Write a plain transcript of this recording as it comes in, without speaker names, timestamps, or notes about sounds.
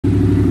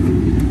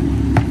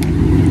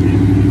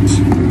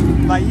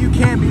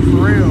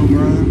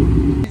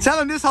Tell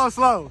him this hoe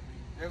slow.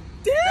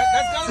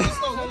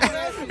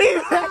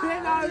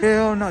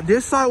 Hell no,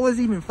 this side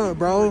wasn't even full,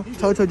 bro.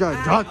 Told y'all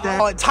drop that.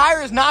 Oh,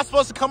 tire is not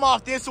supposed to come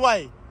off this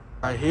way.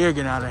 Right here,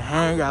 getting out of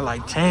hand. Got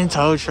like 10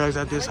 tow trucks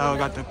at this hoe.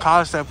 Got the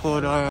cost that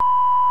pulled up.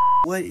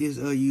 What is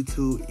up,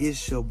 YouTube?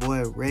 It's your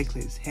boy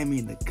Reckless. Hemi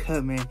in the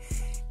cut, man.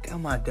 Got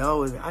my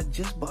dog with me. I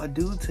just bought a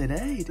dude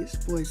today. This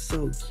boy's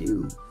so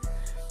cute.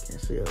 Can't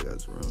say I got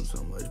to room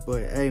so much,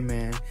 but hey,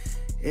 man,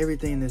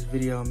 everything in this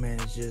video, man,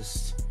 is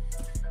just,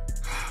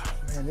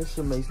 man, this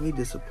shit makes me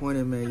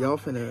disappointed, man. Y'all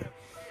finna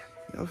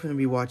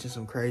be watching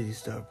some crazy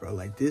stuff, bro.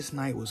 Like, this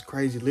night was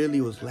crazy. Literally,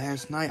 it was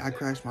last night I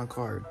crashed my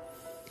car.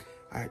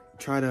 I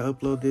try to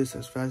upload this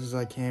as fast as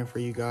I can for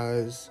you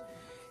guys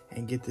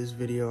and get this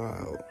video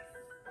out.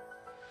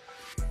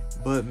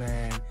 But,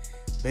 man,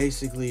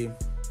 basically,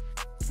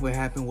 what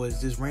happened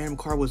was this random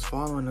car was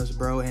following us,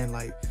 bro, and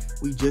like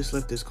we just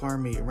left this car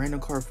meet. A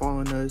random car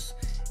following us,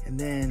 and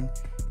then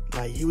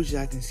like he was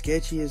just acting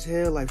sketchy as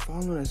hell, like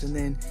following us, and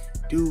then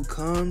dude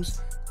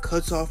comes,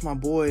 cuts off my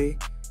boy.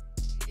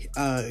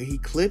 He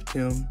clipped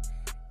him,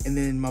 and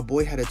then my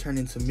boy had to turn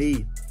into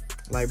me.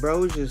 Like,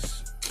 bro,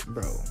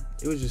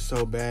 it was just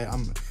so bad.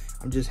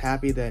 I'm just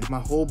happy that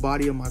my whole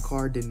body of my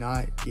car did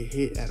not get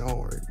hit at all,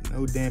 or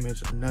no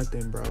damage or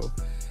nothing, bro,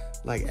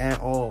 like at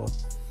all.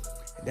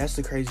 That's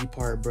the crazy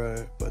part,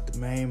 bro. But the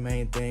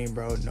main thing,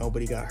 bro,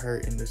 nobody got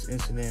hurt in this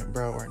incident,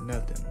 bro, or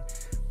nothing.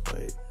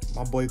 But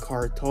my boy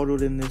car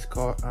totaled in this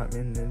car,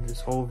 in this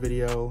whole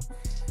video,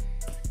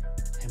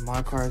 and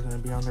my car is gonna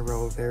be on the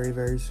road very,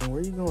 very soon.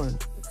 Where you going?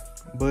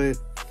 But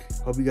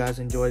hope you guys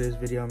enjoy this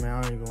video, man.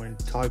 I don't even want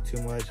to talk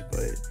too much,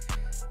 but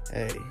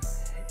hey,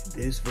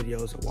 this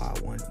video is a wild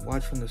one.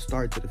 Watch from the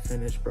start to the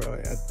finish, bro.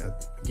 At the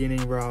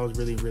beginning, bro, I was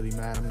really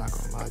mad. I'm not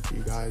gonna lie to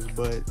you guys,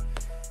 but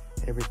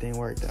everything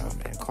worked out,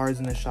 man. Car's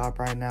in the shop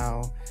right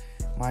now.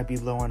 Might be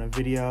low on a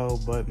video,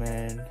 but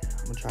man,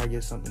 I'm gonna try to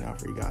get something out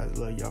for you guys.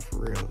 Love y'all for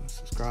real.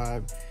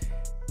 Subscribe,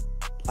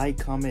 like,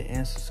 comment,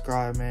 and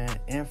subscribe, man.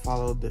 And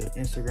follow the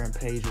Instagram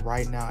page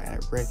right now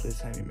at Reckless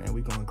Hemi, man.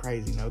 We going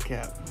crazy, no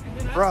cap.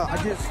 Bro,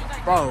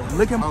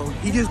 look at him.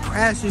 He just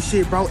crashed his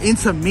shit, bro,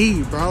 into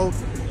me, bro.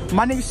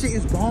 My nigga shit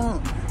is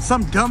gone.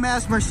 Some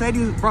dumbass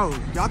Mercedes, bro.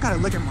 Y'all gotta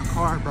look at my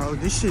car, bro.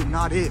 This shit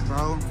not it,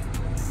 bro.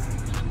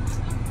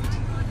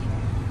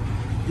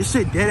 This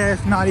shit dead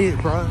ass not it,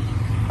 bro.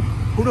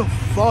 Who the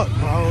fuck,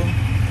 bro?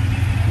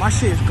 My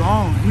shit is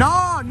gone.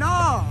 No.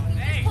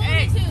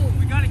 Hey,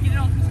 we gotta get it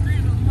off the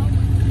screen.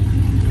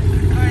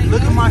 Right,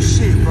 look at my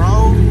shit,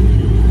 bro.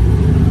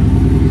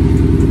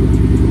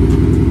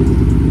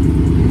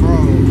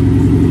 Bro,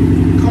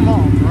 come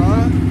on,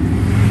 bro.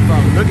 Bro,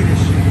 look at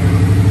this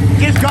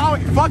shit. It's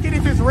going. Fuck it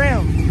if it's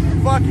real.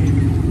 Fuck it.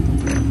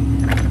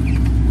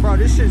 Bro,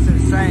 this shit's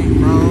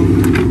insane, bro.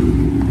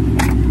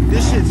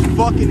 This shit's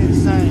fucking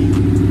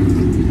insane.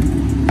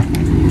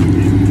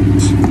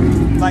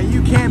 Like,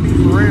 you can't be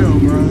for real,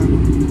 bro.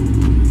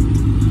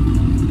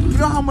 You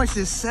know how much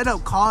this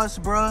setup costs,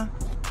 bro?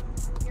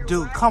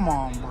 Dude, come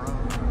on, bro.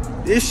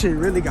 This shit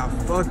really got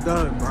fucked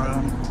up,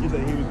 bro. You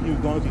said he was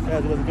going too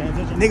fast, wasn't paying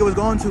attention? Nigga was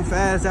going too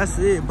fast, that's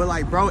it. But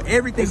like, bro,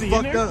 everything's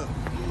fucked up.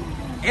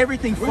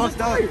 Everything fucked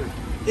up.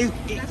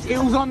 It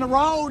was on the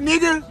road,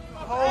 nigga.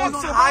 Whole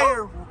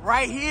tire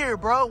right here,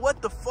 bro.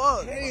 What the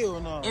fuck? Hell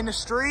no. In the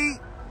street?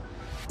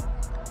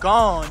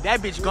 Gone.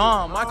 That bitch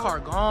gone. My car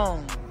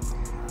gone.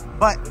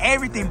 But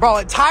everything, bro.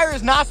 A tire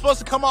is not supposed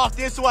to come off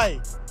this way.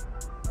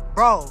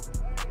 Bro.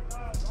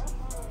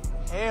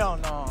 Hell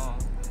no.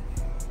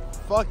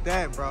 Fuck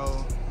that,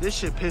 bro. This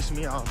shit pissed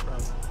me off, bro.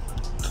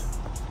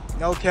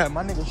 No cap.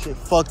 My nigga shit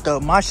fucked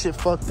up. My shit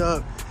fucked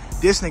up.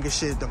 This nigga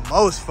shit the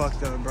most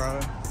fucked up, bro.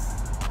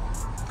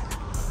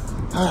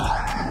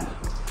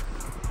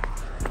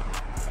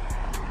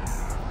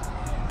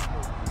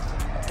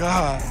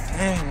 God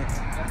damn.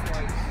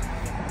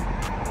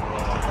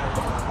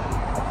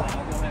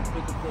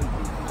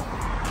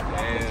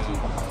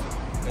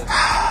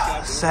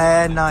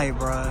 Sad night,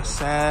 bro.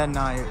 Sad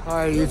night.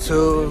 Alright,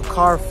 YouTube.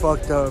 Car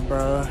fucked up,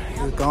 bro.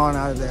 It's gone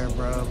out of there,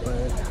 bro.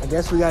 But I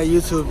guess we got a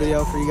YouTube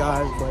video for you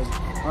guys. But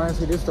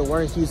honestly, this is the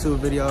worst YouTube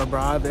video, bro,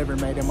 I've ever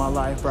made in my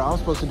life, bro. I'm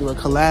supposed to do a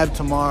collab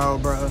tomorrow,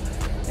 bro.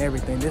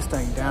 Everything. This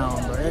thing down,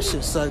 bro. That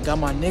shit sucked. Got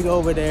my nigga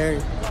over there.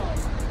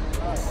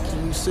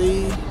 Can you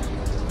see?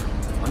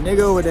 My nigga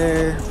over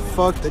there.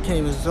 Fuck, I can't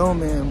even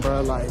zoom in,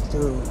 bro. Like,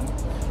 dude.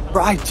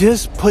 Bro, I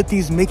just put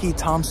these Mickey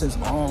Thompsons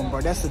on,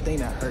 bro. That's the thing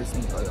that hurts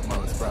me for the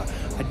most, bro.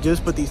 I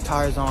just put these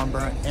tires on,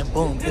 bro, and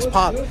boom, it's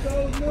popped.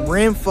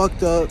 Rim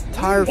fucked up,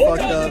 tire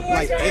fucked up.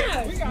 Like,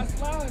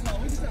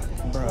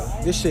 bro,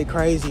 this shit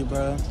crazy,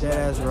 bro.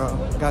 Deadass, bro.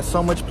 Got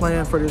so much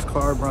planned for this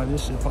car, bro.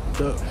 This shit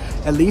fucked up.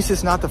 At least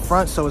it's not the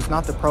front, so it's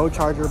not the Pro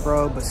Charger,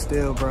 bro. But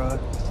still, bro.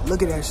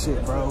 Look at that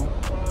shit, bro.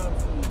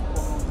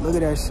 Look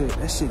at that shit.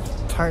 That shit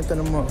turned to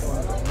the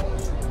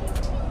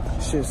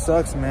motherfucker. Shit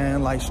sucks,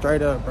 man. Like,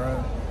 straight up,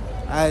 bro.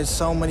 I had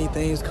so many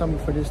things coming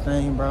for this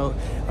thing, bro.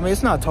 I mean,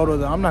 it's not total,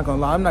 though. I'm not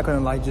gonna lie. I'm not gonna,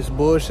 like, just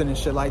bullshit and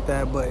shit like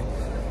that, but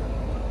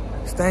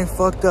this thing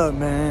fucked up,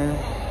 man.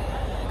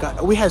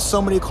 We had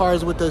so many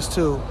cars with us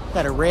too.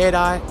 Got a red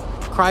eye,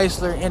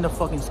 Chrysler, and a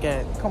fucking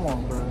Scat. Come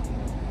on, bro.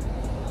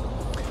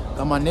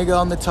 Got my nigga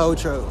on the tow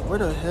truck. Where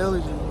the hell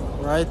is he?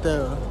 Right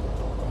there.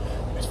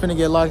 It's finna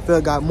get locked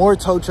up. Got more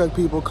tow truck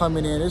people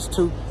coming in. It's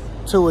two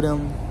of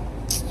them.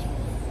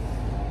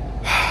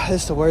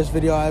 This is the worst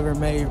video I ever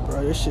made,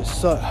 bro. This shit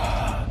suck.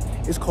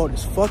 It's cold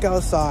as fuck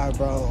outside,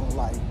 bro.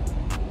 Like,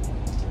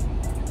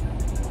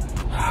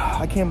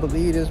 I can't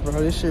believe this, bro.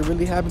 This shit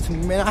really happened to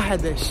me, man. I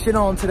had that shit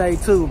on today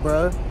too,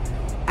 bro.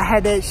 I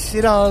had that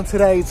shit on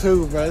today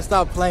too, bro.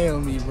 Stop playing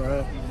with me,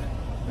 bro.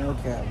 No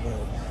cap,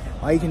 bro.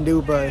 All you can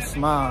do, bro, is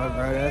smile,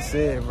 bro. That's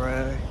it,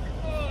 bro.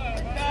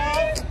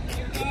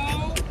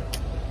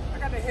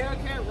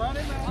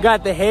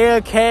 Got the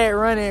Hellcat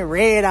running,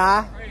 red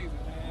eye.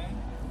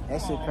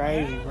 That shit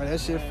crazy, bro. That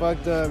shit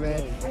fucked up, man.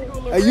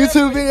 A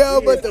YouTube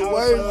video, but the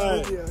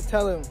worst video.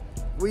 Tell him.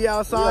 We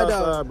outside,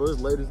 though. Bro.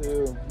 It's late as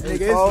hell.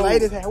 Nigga, it's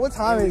late as hell. What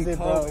time is it,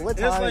 bro? What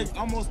time? It's like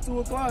almost 2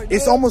 o'clock.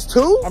 It's almost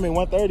 2? I mean,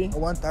 1:30.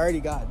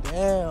 1:30,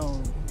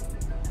 goddamn.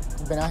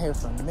 I've been out here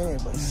for a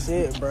minute, but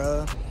shit,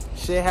 bro.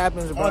 Shit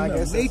happens, bro. On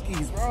the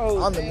Mickey's, bro.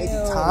 On the Mickey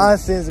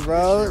Thompsons,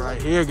 bro.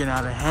 Right here, getting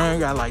out of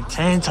hand. Got like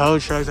 10 tow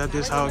trucks at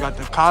this hole. Got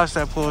the cops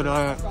that pulled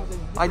up.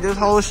 Like this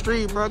whole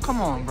street, bro.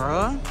 Come on,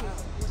 bro.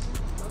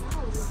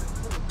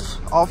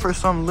 All for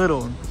some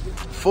little.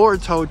 4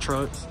 tow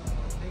trucks.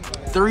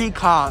 3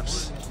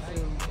 cops.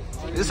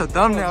 It's a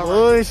thumbnail.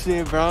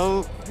 Bullshit,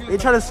 bro. They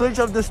try to switch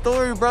up the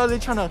story, bro. They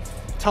trying to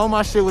tell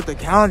my shit with the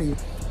county.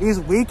 These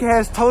weak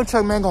ass tow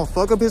truck man gonna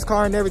fuck up his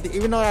car and everything.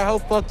 Even though that hoe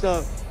fucked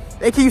up.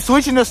 They keep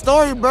switching the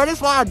story, bro.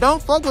 That's why I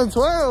don't fuck with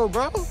 12,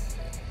 bro.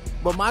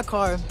 But my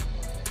car,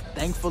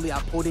 thankfully, I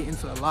pulled it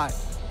into the lot.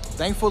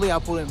 Thankfully, I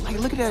pulled it. Like,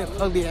 look at that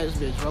ugly ass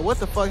bitch, bro. What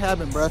the fuck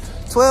happened, bro?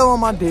 12 on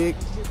my dick.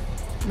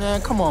 Man,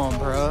 come on,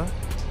 bro.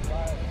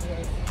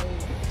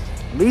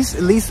 At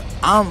least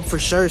I'm for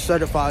sure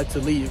certified to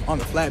leave on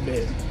the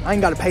flatbed. I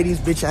ain't gotta pay these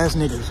bitch ass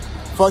niggas.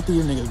 Fuck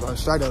these niggas, bro.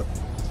 Straight up.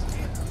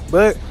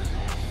 But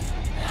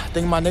I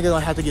think my nigga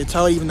gonna have to get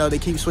towed, even though they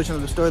keep switching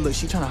up the story. Look,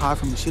 she trying to hide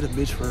from me. She the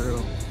bitch for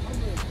real.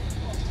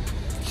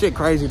 Shit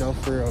crazy though,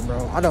 for real,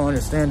 bro. I don't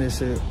understand this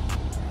shit.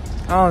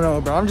 I don't know,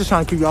 bro. I'm just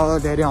trying to keep y'all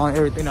updated on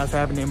everything that's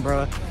happening,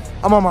 bro.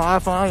 I'm on my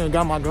iPhone. I ain't even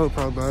got my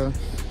GoPro, bro.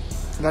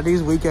 Got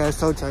these weak ass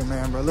tow truck,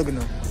 man, bro. Look at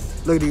them.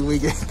 Look at these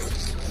weak ass.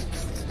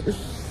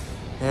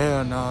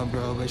 Hell no,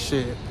 bro. But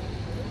shit,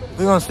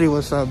 we gonna see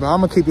what's up, bro. I'm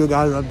gonna keep you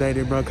guys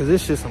updated, bro, cause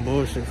this shit some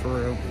bullshit for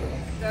real,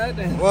 bro.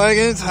 Boy,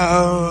 get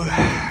towed.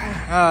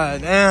 God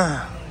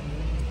damn.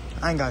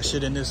 I ain't got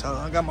shit in this hole.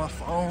 I got my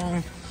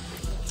phone.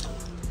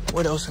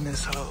 What else in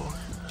this hole?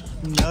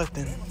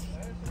 Nothing.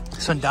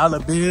 Some dollar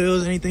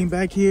bills, anything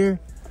back here?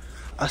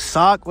 A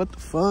sock, what the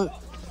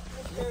fuck?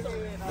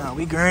 Nah,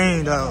 we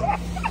green though.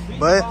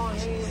 But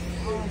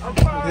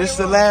this is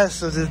the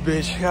last of this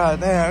bitch.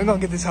 God damn, we're gonna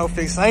get this hoe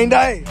fixed same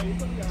day.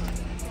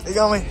 They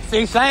gonna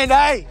fix same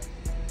day.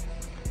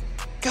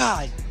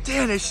 God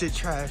damn, this shit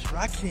trash, bro.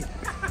 I can't.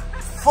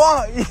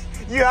 Fuck,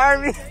 you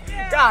heard me?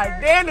 God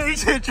damn,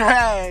 this shit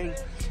trash.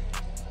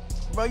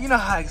 Bro, you know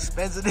how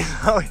expensive this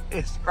hoe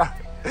is, bro.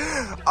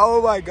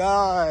 Oh my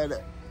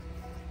god.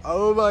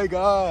 Oh my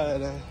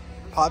god.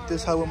 Pop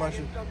this hoe with my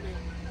shit.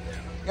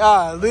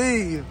 God,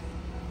 leave.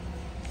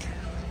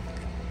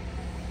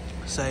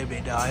 Save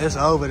me, dog. It's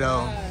over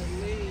though.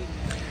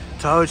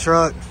 Tow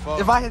truck.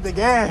 If I hit the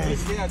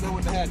gas. Yeah, I know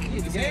what the heck.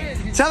 Hit the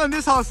gas. Tell him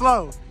this hoe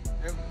slow.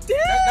 That's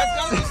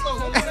going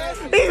slow.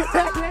 He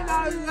said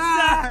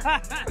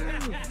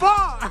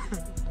fuck.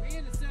 We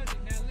in the subject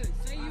now. Look,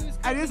 say you was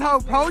And this hoe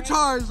pro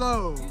charge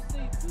though. you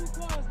see 2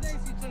 cars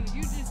next to each other.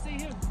 You just see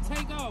him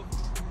take off.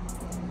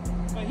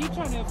 But he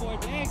trying to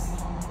avoid the accident.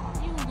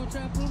 You ain't gonna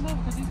try to pull him over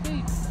because he's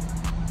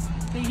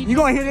speeding. You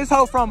gonna hit this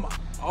hoe from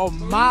a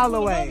mile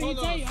away. He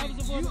tell you, I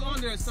was You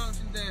on the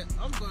assumption that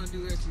I'm gonna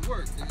do extra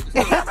work.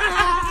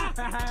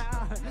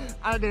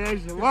 I did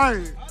extra work.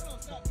 I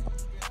don't stop you from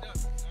being done.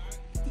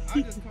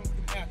 I just come to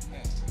the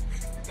aftermath.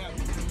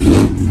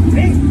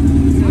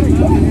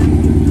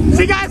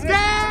 She got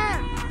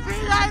scared! She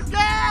got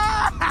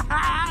scared!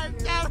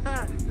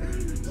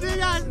 She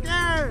got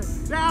scared!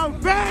 Down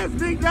fast,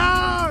 big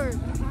dog!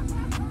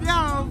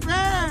 Down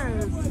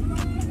fast!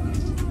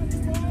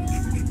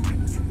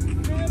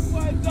 That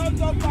boy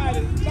jumped up by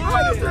the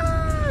started.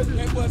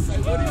 That boy say,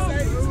 what he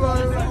say?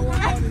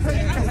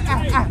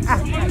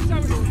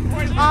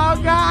 Oh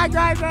God,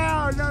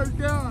 goddamn! No,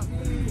 God.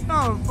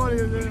 Oh, funny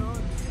as hell.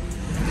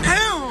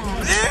 Damn,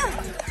 man!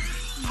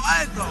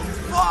 What the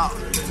fuck?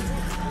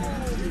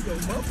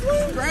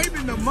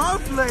 Scraping the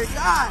muffler,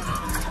 God!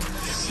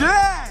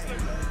 Shit!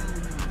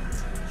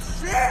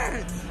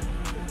 Shit!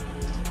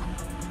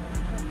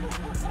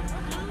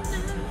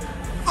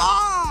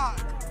 Fuck!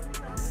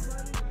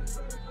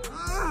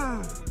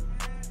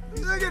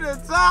 Look at the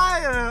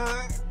tire!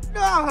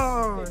 No!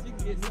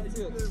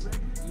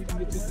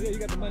 You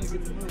got the money to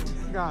get the money.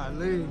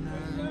 Golly,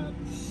 man.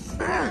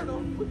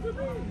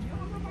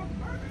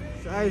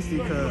 Crazy,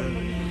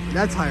 cuz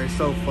that tire's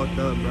so fucked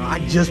up, bro. I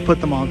just put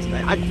them on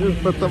today.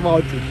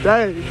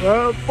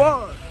 Bro.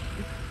 Fuck.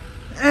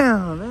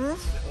 Damn, man.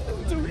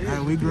 Hey,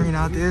 we green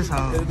out this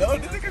hoe. We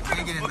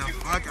getting the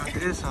fuck out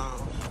this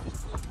hoe.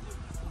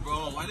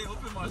 Bro, why they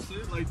open my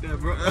shit like that,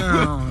 bro?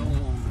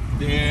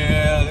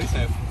 Yeah,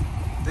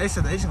 They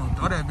said they just gonna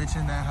throw that bitch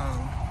in that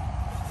hoe.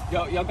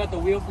 Y'all got the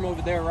wheel from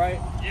over there, right?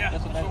 Yeah,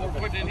 That's what we're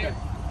putting in here.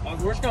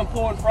 We're just gonna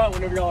pull in front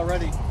whenever y'all are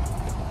ready.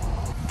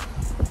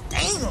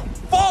 Damn,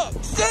 fuck,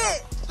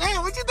 shit.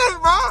 Damn, what you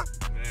think, bro?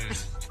 Man.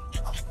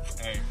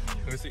 Hey,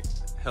 let me see.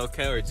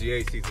 Hellcat or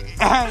G8 season? Hey,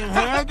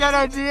 I got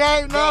a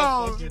G8,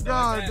 no. Fuck it, No,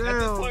 dog. At this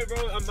damn. point, bro,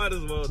 I might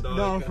as well, dog.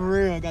 No, for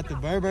real. Got the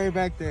Burberry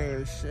back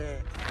there.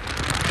 Shit.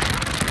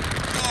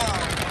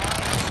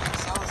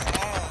 So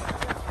sad.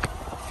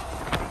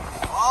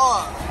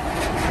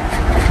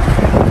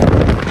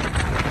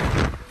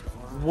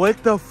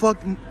 What the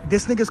fuck?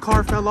 This nigga's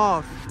car fell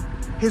off.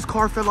 His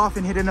car fell off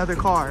and hit another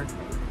car.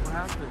 What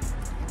happened?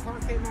 The car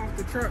came off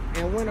the truck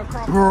and went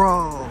across.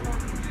 Bro.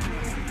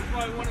 That's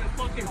why I wanted a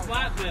fucking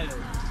flatbed.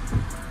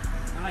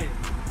 Nice.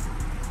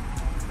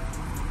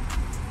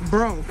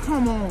 Bro,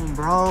 come on,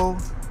 bro.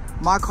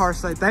 My car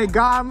say, thank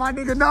God my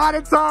nigga know how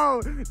to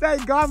tow.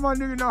 Thank God my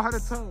nigga know how to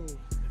tow.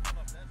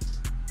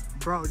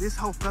 Bro, this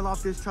hoe fell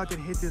off this truck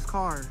and hit this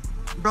car.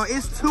 Bro,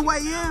 it's 2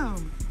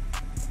 a.m.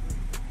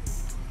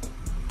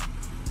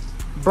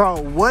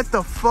 Bro, what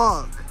the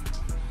fuck?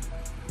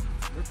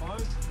 You're fine?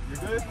 You're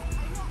good?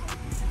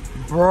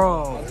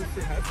 Bro,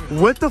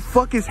 what the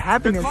fuck is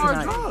happening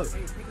tonight?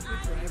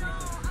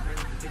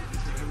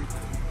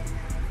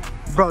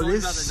 Bro,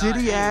 this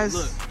shitty ass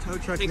tow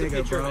truck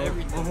nigga, bro.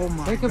 Oh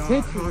my god. Take a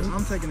picture.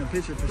 I'm taking a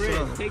picture for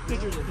sure. Take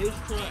pictures of his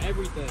truck,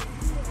 everything.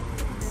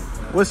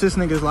 What's this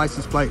nigga's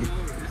license plate?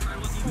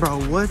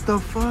 Bro, what the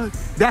fuck?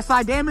 That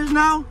side damage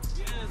now?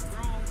 Yes,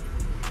 bro.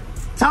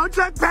 Tow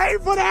truck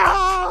paid for that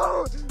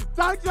hoe!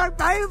 Tow truck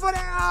paid for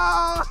that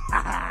hoe!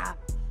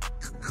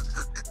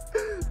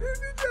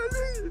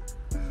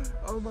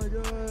 Oh my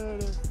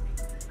god.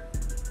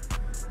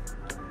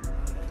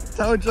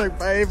 Tow truck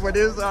paid for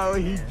this hoe.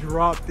 He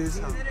dropped this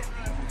hoe.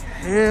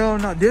 Hell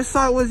no. This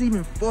side wasn't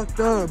even fucked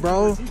up,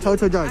 bro. Tow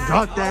truck just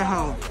dropped that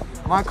hoe.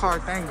 My car,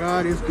 thank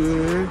God, is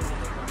good.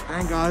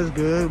 Thank God it's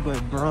good,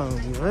 but bro,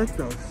 what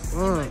the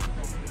fuck?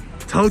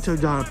 Tow truck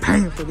driver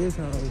paying for this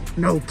hoe.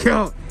 No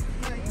cap.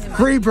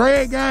 Free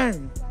bread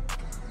gang.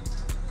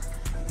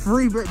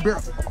 Free bread, bro.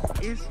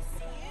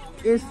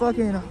 It's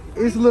fucking,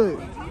 it's look,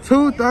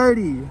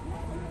 2:30.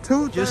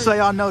 Just so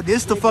y'all know,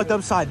 this the fucked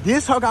up side.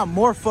 This hoe got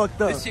more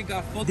fucked up. This shit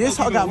got fucked This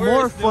up. hoe got even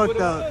more worse than fucked what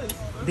it up. was.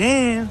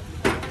 Then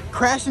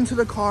crashed into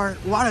the car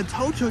while the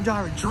tow truck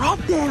driver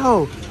dropped that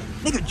hoe.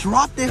 Nigga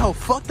dropped that hoe,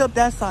 fucked up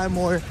that side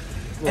more.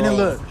 And then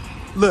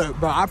look,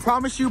 bro, I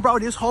promise you, bro,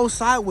 this whole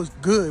side was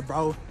good,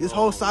 bro. This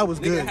whole side was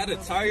good. Nigga had a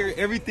tire,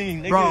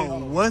 everything, nigga.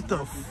 Bro, what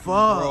the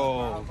fuck?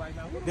 Bro.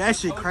 That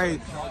shit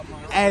crazy.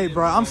 Hey,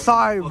 bro, I'm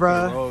sorry,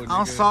 bro.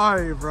 I'm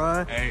sorry,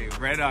 bro. Hey,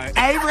 red eye.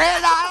 Hey,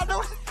 Red Eye.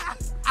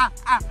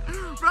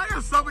 Bro, I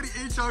got so many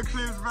intro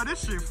clips, bro.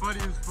 This shit funny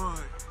as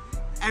fuck.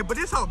 Hey, but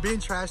this hoe been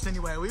trashed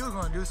anyway. We was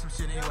gonna do some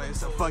shit anyway,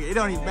 so fuck it. It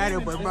don't even matter,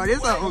 but bro,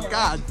 this hoe, oh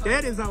god,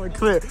 that is how it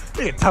clear.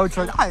 Nigga, tow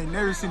truck. I ain't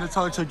never seen a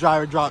tow truck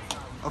driver drop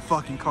a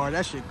fucking car.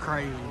 That shit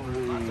crazy.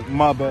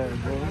 My bad,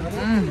 bro.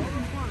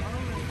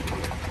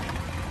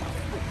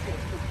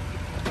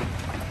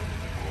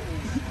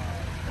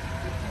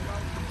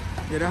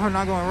 Yeah, that hoe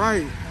not going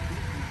right.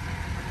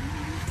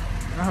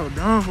 That hoe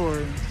done for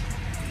it.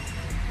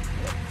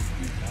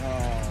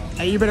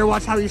 Hey, you better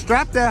watch how you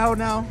strap that hoe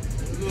now.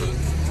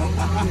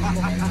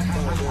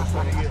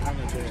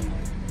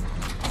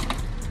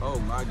 Oh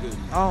my goodness.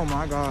 Oh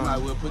my I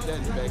god. will put that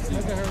in the back seat.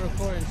 Look at her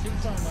recording. She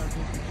was talking about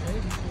this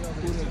baby shit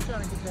over there. She's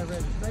trying to get that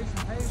registration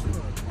paid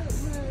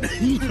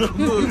for.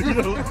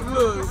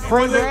 Look.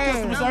 Free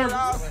brand.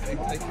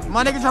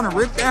 My nigga trying to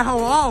rip that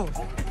hoe off.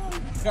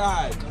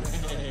 God.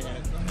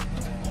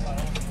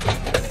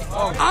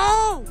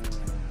 Oh!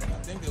 I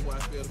think that's why I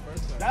failed the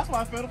first time. That's why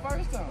I failed the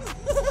first time.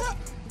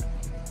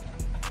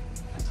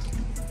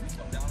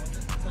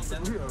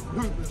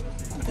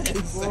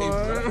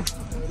 Boy.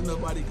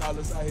 Nobody call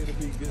us out here to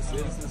be good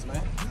citizens,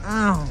 man.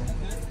 Oh.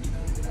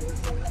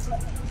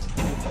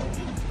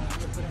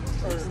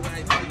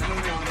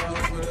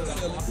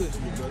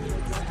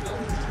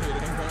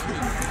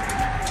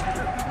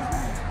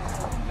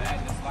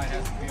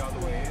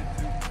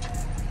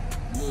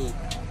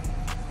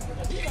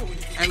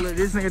 Hey, look,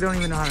 this nigga don't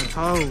even know how to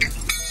tow.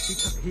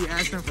 He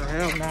asking for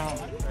help now.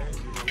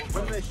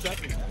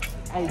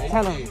 Hey,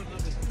 tell him.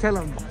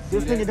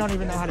 This nigga don't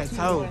even know how to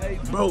tow.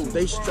 Bro,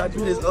 they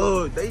strapping his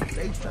they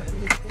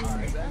strapping his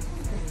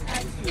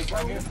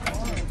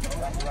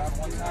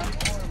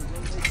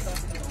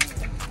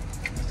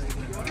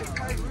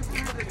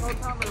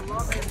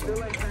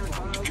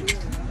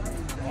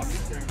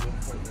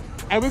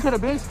Hey, we could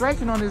have been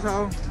stretching on this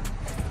hoe.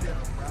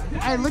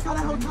 Hey, look how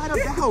that hoe tied up.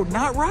 That hoe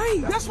not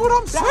right. That's what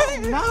I'm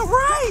saying. Not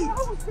right.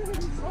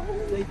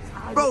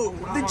 Bro,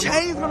 the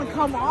chain's gonna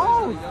come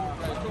off.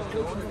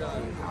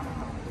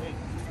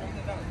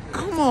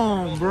 Come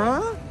on,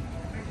 bruh.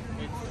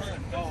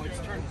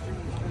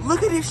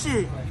 Look at this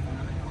shit.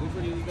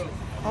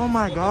 Oh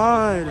my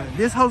God.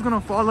 This hoe's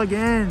gonna fall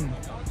again.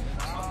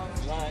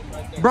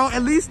 Bro,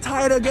 at least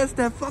tie it against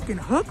that fucking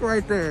hook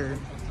right there.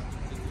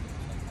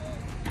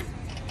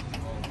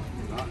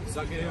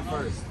 Suck it in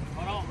first.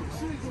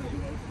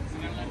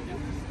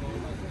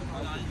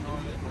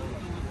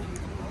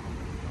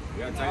 You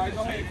gotta tighten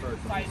the chain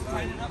first.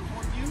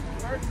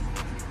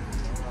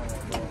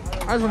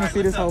 I just want to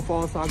see this hoe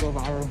fall so I go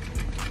viral.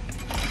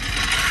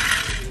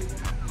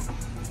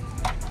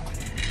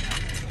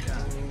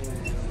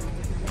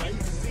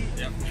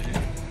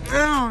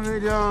 Damn,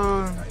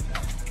 video.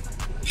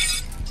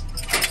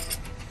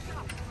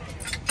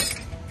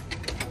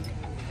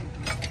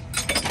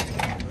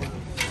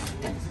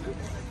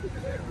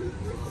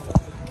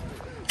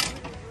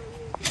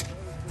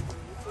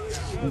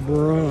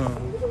 Bruh.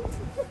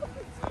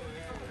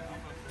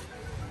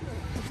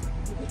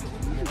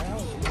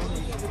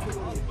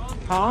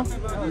 Huh?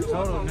 That was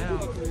total now.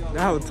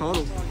 That was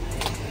total.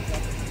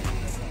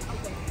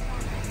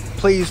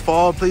 Please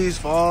fall, please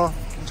fall.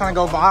 I'm trying to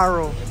go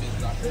viral.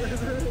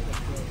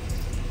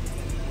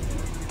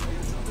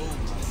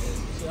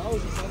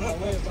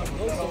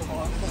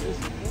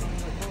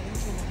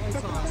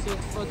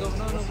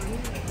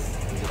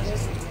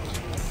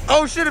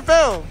 Oh shit, it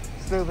fell.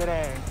 Stupid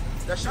ass.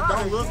 That shit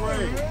don't look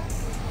right.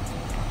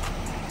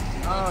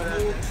 Oh, that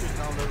shit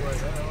don't look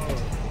right at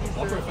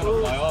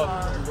all.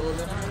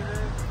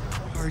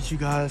 Alright, you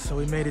guys, so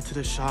we made it to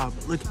the shop.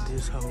 Look at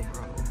this hoe,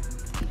 bro.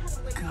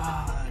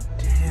 God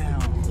damn.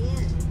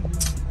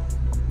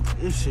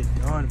 This shit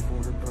done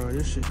for it, bro.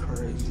 This shit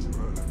crazy,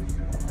 bro.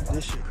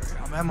 This shit crazy.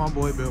 I'm at my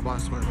boy Bill by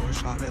Sweater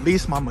shop. At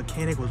least my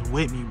mechanic was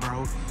with me,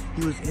 bro.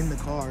 He was in the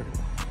car.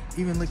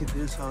 Even look at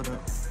this hoe, though.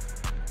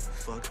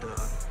 Fucked up.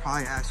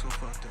 Probably axle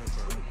fucked up,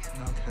 bro.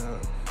 Knocked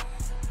up.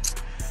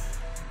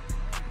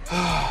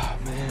 Ah,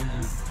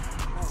 man.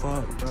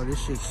 Fuck, bro. This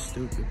shit's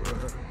stupid, bro.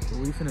 But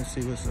we finna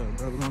see what's up,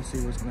 bro. We gonna see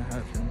what's gonna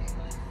happen.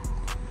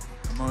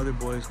 My other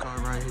boy's car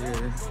right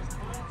here.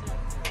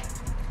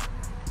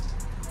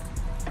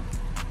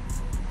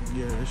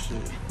 Yeah,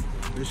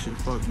 this shit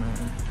fucked,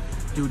 man.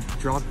 Dude,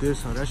 drop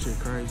this, huh? That shit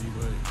crazy,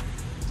 but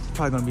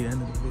probably gonna be the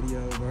end of the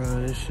video,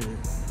 bro. This shit,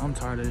 I'm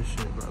tired of this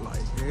shit, bro.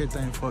 Like,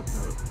 everything fucked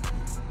up.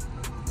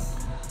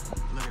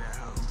 Look at that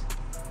hoe.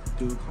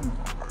 Dude, come on,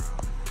 bro.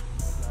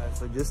 Alright,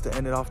 so just to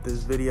end it off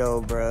this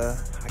video, bro,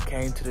 I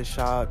came to the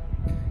shop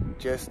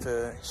just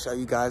to show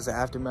you guys the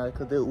aftermath,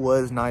 because it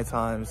was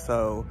nighttime,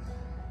 so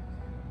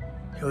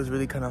it was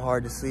really kind of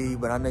hard to see,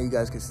 but I know you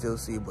guys can still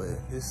see,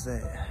 but this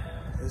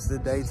is the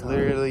daytime.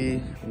 Literally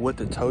what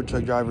the tow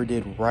truck driver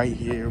did right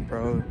here,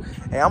 bro.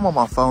 Hey, I'm on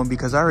my phone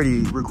because I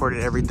already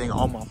recorded everything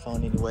on my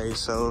phone anyway,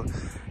 so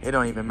it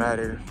don't even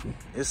matter.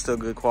 It's still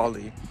good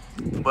quality.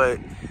 But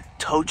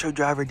tow truck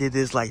driver did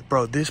this, like,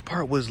 bro, this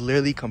part was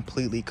literally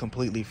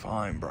completely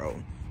fine,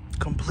 bro.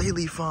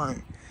 Completely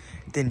fine.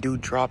 Then dude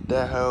dropped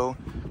that hoe,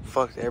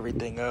 fucked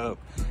everything up.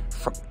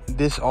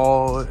 This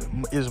all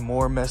is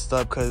more messed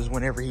up because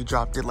whenever he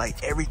dropped it,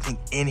 like, everything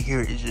in here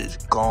is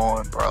just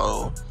gone,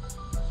 bro.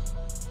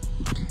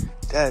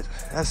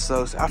 That's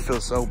so, I feel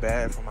so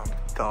bad for my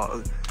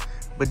dog.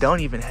 But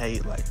don't even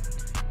hate, like,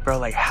 bro,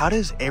 like, how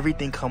does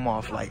everything come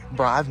off? Like,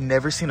 bro, I've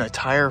never seen a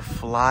tire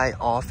fly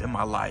off in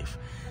my life.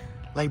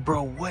 Like,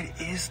 bro, what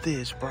is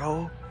this,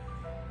 bro?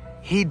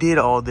 He did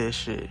all this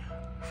shit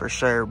for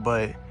sure,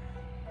 but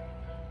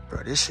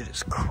bro, this shit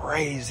is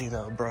crazy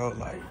though, bro.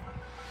 Like,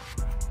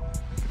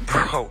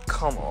 bro,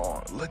 come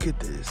on, look at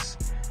this.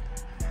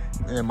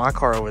 And my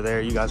car over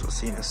there, you guys will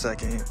see in a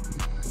second.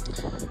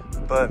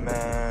 But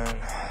man,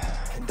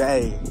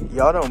 dang,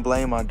 y'all don't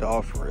blame my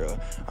dog for real.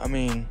 I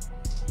mean,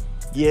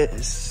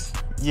 yes,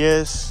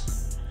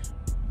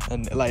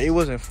 and like, it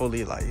wasn't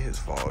fully like his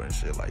fault and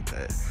shit like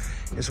that.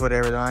 It's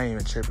whatever, I ain't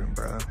even tripping,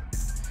 bro.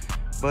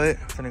 But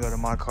I'm finna go to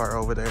my car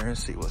over there and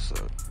see what's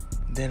up.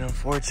 Then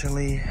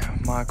unfortunately,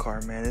 my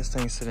car, man, this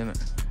thing's sitting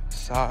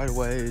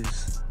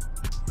sideways.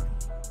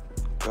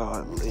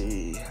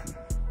 Godly.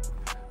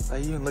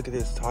 Like, even look at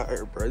this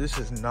tire, bro. This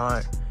is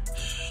not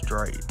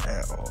straight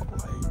at all.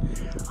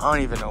 Like, I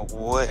don't even know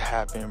what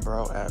happened,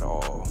 bro, at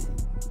all.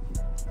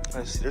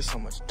 Let's see, there's so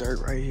much dirt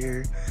right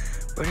here.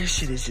 But this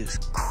shit is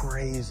just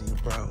crazy,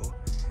 bro.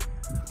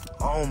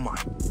 Oh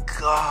my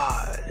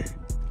God.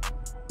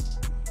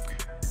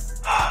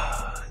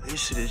 This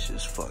shit is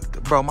just fucked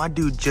up. Bro, my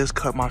dude just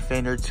cut my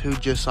fender too,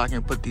 just so I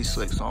can put these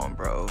slicks on,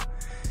 bro.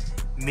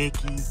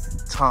 Mickey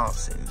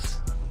Thompson's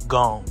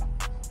gone.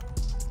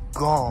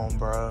 Gone,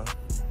 bro.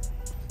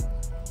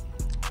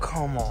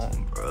 Come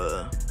on,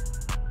 bro.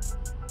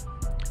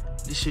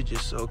 This shit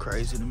just so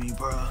crazy to me,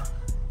 bro.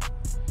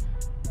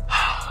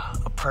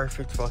 A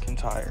perfect fucking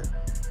tire.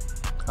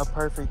 A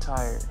perfect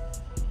tire.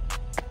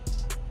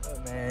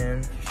 But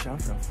man, I'm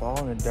finna fall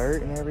in the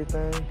dirt and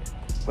everything.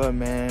 But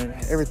man,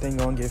 everything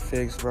gonna get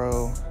fixed,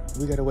 bro.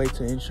 We gotta wait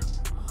till insurance.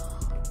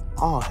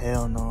 Oh,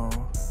 hell no.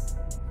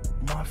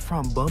 My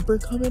front bumper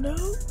coming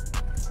out?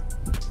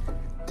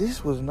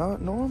 This was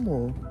not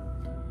normal.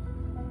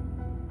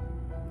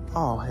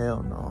 Oh,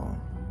 hell no.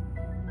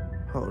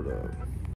 Hold up.